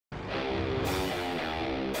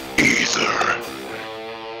Ether.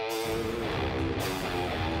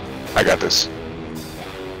 I got this.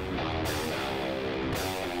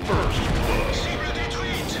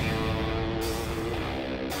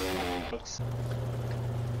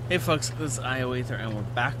 Hey folks, this is ioEther and we're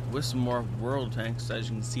back with some more world tanks. As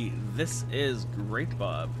you can see, this is Great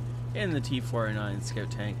Bob in the T49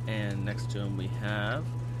 scout tank, and next to him we have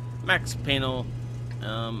Max Panel,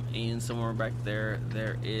 and somewhere back there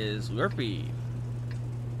is Lurpy.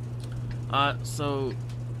 So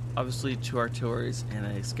obviously 2 artilleries and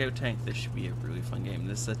a scout tank. This should be a really fun game.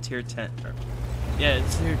 This is a tier 10, yeah,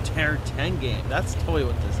 it's a tier 10 game. That's totally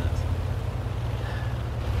what this is.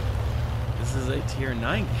 This is a tier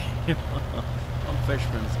 9 game on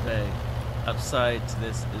Fisherman's Bay. Upside to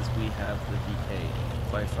this is we have the VK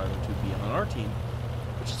 5502B on our team,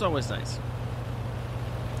 which is always nice.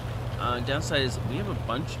 Downside is we have a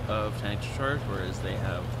bunch of tank charge, whereas they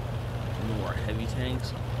have more heavy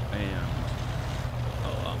tanks and a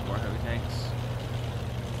lot more heavy tanks.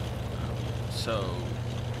 So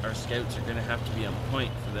our scouts are going to have to be on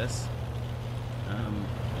point for this.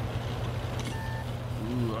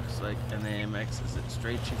 Ooh, looks like an AMX. Is it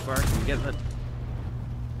straight too far? Can we get that?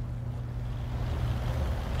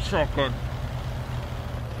 Shotgun.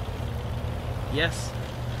 Yes.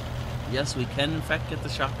 Yes, we can in fact get the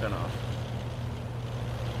shotgun off.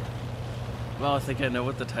 Well, I think I know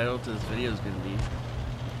what the title to this video is going to be.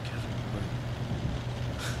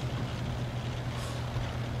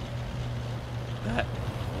 That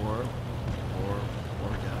or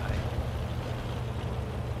die.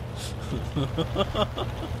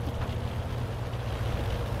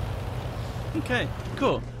 Okay,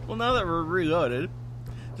 cool. Well, now that we're reloaded,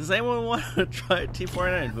 does anyone want to try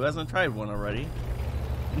T49? Who hasn't tried one already?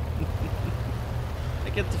 I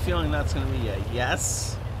get the feeling that's going to be a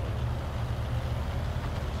yes.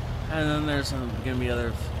 And then there's going to be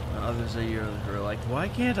others of you who are like, why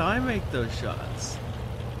can't I make those shots?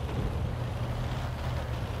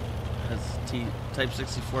 Has Type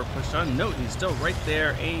 64 pushed on? No, he's still right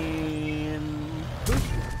there, and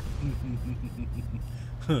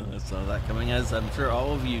I saw that coming, as I'm sure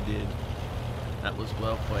all of you did. That was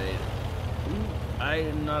well played. Ooh, I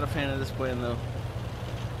am not a fan of this plan though.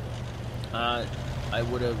 I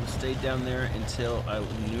would have stayed down there until I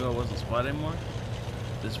knew I wasn't spotted anymore.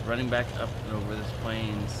 This running back up and over this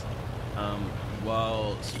plains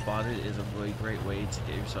while spotted is a really great way to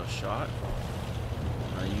get yourself shot.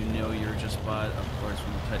 You know you're just spotted, of course,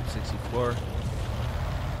 from the Type 64.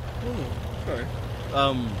 Oh, sorry.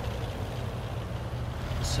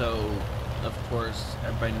 So, of course,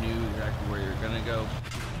 everybody knew exactly where you're gonna go.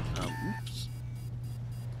 Oops.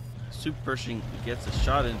 Super Pershing gets a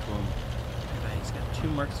shot into him. He's got 2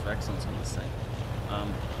 marks of excellence on this thing.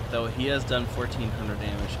 Though he has done 1,400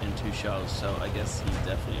 damage in 2 shells, so I guess he's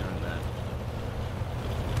definitely earned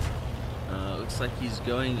that. Looks like he's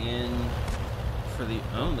going in for the...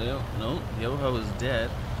 Oh, no, the OHO is dead.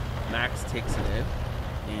 Max takes it out.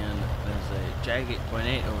 And there's a Jag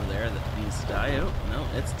 8.8 over there that needs to die. Oh, no,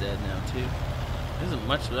 it's dead now, too. There isn't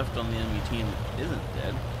much left on the enemy team that isn't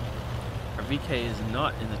dead. Our VK is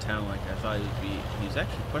not in the town like I thought he would be. He's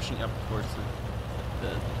actually pushing up towards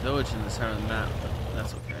the village in the center of the map, but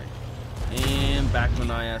that's okay. And back on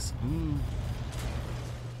IS. I'm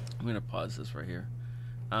going to pause this right here.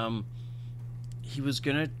 He was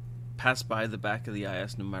going to pass by the back of the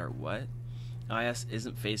IS no matter what. IS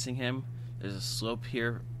isn't facing him. There's a slope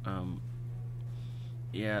here.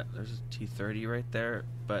 Yeah, there's a T30 right there,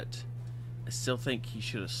 but I still think he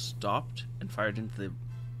should have stopped and fired into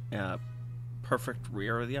the perfect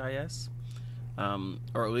rear of the IS,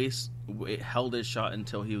 or at least held his shot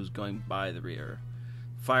until he was going by the rear.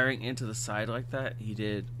 Firing into the side like that, he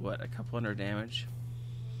did what, a couple hundred damage,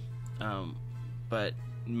 but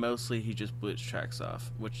mostly he just blew its tracks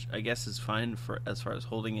off, which I guess is fine for as far as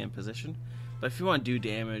holding in position. But if you want to do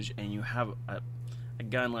damage and you have a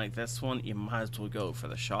gun like this one, you might as well go for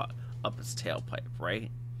the shot up its tailpipe,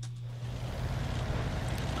 right?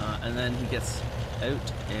 And then he gets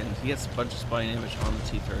out and he gets a bunch of spine damage on the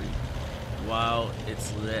T30 while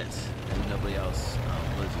it's lit and nobody else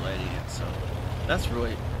was lighting it. So that's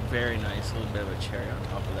really very nice. A little bit of a cherry on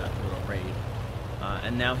top of that little raid.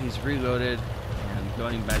 And now he's reloaded and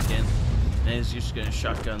going back in, and he's just going to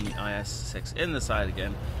shotgun the IS-6 in the side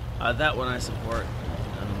again. That one I support.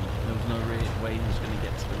 There was no way he was going to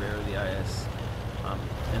get to the rear of the IS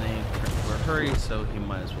in any particular hurry, so he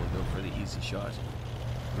might as well go for the easy shot.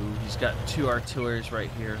 Ooh, he's got 2 artilleries right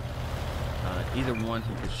here. Either one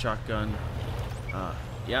he could shotgun.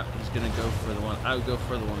 Yeah, he's going to go for the one. I would go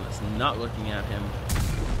for the one that's not looking at him.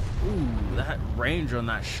 Ooh, that range on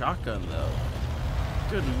that shotgun, though.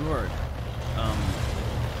 Good lord. I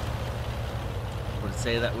would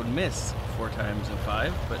say that would miss 4 times in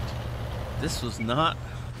 5, but this was not.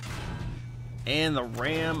 And the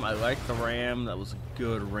ram, I like the ram. That was a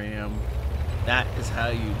good ram. That is how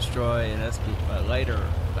you destroy an a light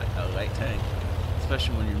tank,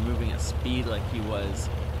 especially when you're moving at speed like he was,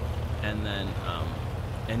 and then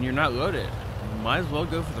and you're not loaded. You might as well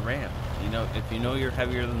go for the ram. You know, if you know you're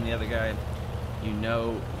heavier than the other guy, you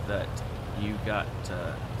know that you got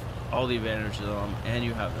all the advantages on him, and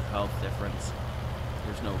you have the health difference.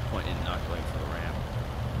 There's no point in not going for the ram.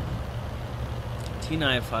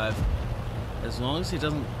 T95, as long as he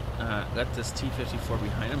doesn't let this T54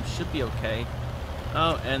 behind him, should be okay.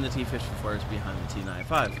 Oh, and the T54 is behind the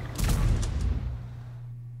T95.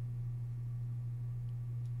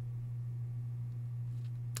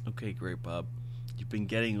 Okay, great, Bob. You've been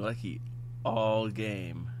getting lucky all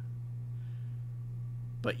game.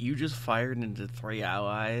 But you just fired into 3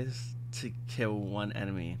 allies to kill 1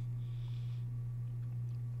 enemy.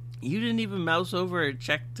 You didn't even mouse over and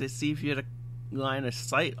check to see if you had a line of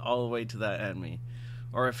sight all the way to that enemy.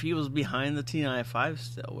 Or if he was behind the T95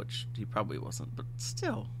 still, which he probably wasn't, but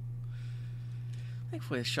still.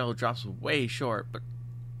 Thankfully the shell drops way short, but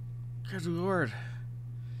good lord.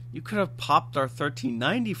 You could have popped our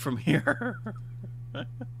 1390 from here.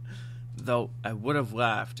 Though I would have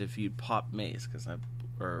laughed if you'd popped Mace, because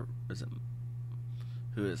or is it,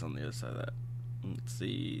 who is on the other side of that? Let's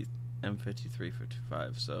see, M53,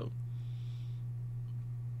 55, so.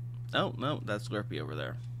 Oh, no, that's Lurpy over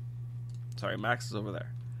there. Sorry, Max is over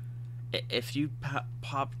there. If you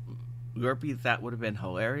popped Lurpy, that would have been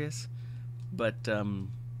hilarious. But,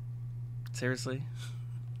 seriously?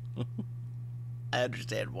 I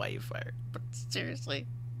understand why you fired, but seriously?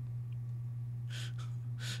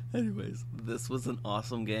 Anyways, this was an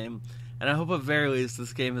awesome game. And I hope at very least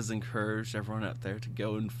this game has encouraged everyone out there to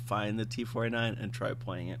go and find the T49 and try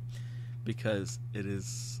playing it. Because it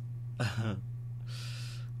is...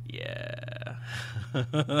 yeah.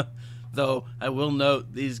 Though, I will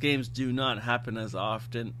note, these games do not happen as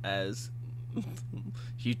often as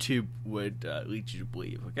YouTube would lead you to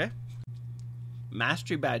believe, okay?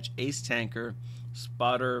 Mastery Badge, Ace Tanker,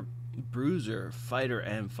 Spotter, Bruiser, Fighter,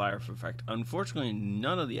 and Fire for Effect. Unfortunately,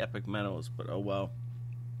 none of the epic medals, but oh well.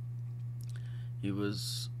 He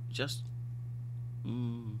was just...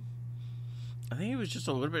 I think he was just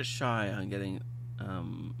a little bit shy on getting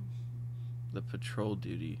the patrol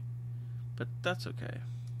duty. But that's okay.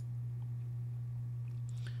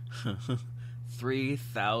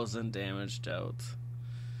 3,000 damage dealt.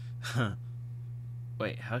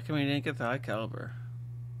 Wait, how come we didn't get the high caliber?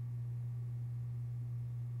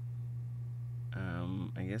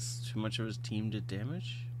 I guess too much of his team did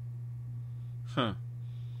damage? Huh.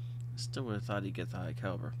 Still would have thought he'd get the high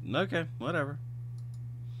caliber. Okay, whatever.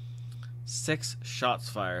 6 shots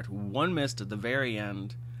fired. 1 missed at the very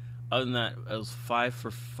end. Other than that, it was 5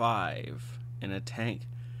 for 5 in a tank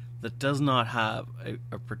that does not have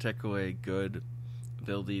a particularly good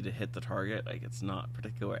ability to hit the target. Like, it's not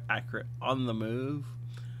particularly accurate on the move.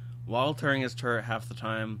 While turning his turret half the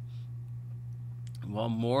time, while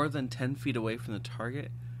more than 10 feet away from the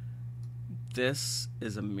target, this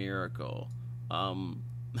is a miracle. That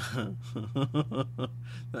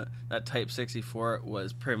Type 64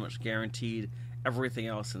 was pretty much guaranteed. Everything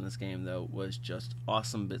else in this game, though, was just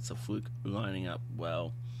awesome bits of fluke lining up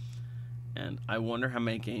well. And I wonder how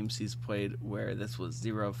many games he's played where this was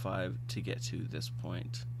 0-5 to get to this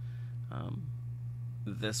point.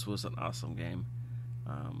 This was an awesome game.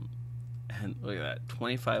 And look at that,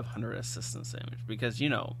 2,500 assistance damage. Because, you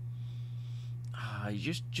know,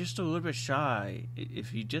 you're just a little bit shy.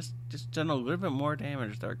 If you just done a little bit more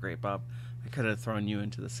damage there, great Bob, I could have thrown you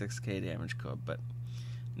into the 6k damage club. But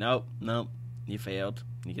nope, you failed.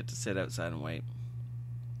 You get to sit outside and wait.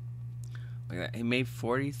 Look at that. He made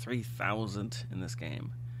 43,000 in this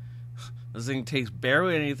game. This thing takes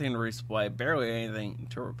barely anything to resupply, barely anything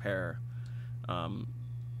to repair.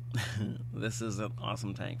 This is an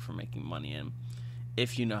awesome tank for making money in,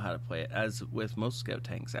 if you know how to play it, as with most scout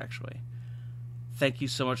tanks, actually. Thank you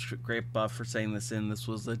so much, Great Buff, for saying this in. This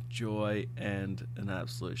was a joy and an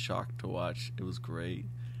absolute shock to watch. It was great.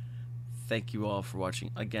 Thank you all for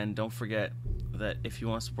watching. Again, don't forget that if you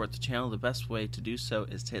want to support the channel, the best way to do so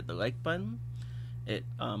is to hit the like button,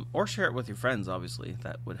 or share it with your friends. Obviously,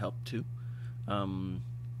 that would help too. And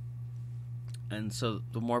so,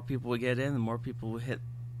 the more people we get in, the more people who hit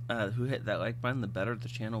that like button, the better the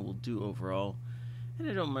channel will do overall. And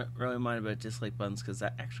I don't really mind about dislike buttons, because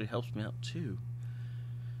that actually helps me out too.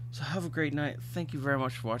 So have a great night. Thank you very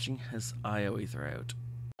much for watching. This ioEther out.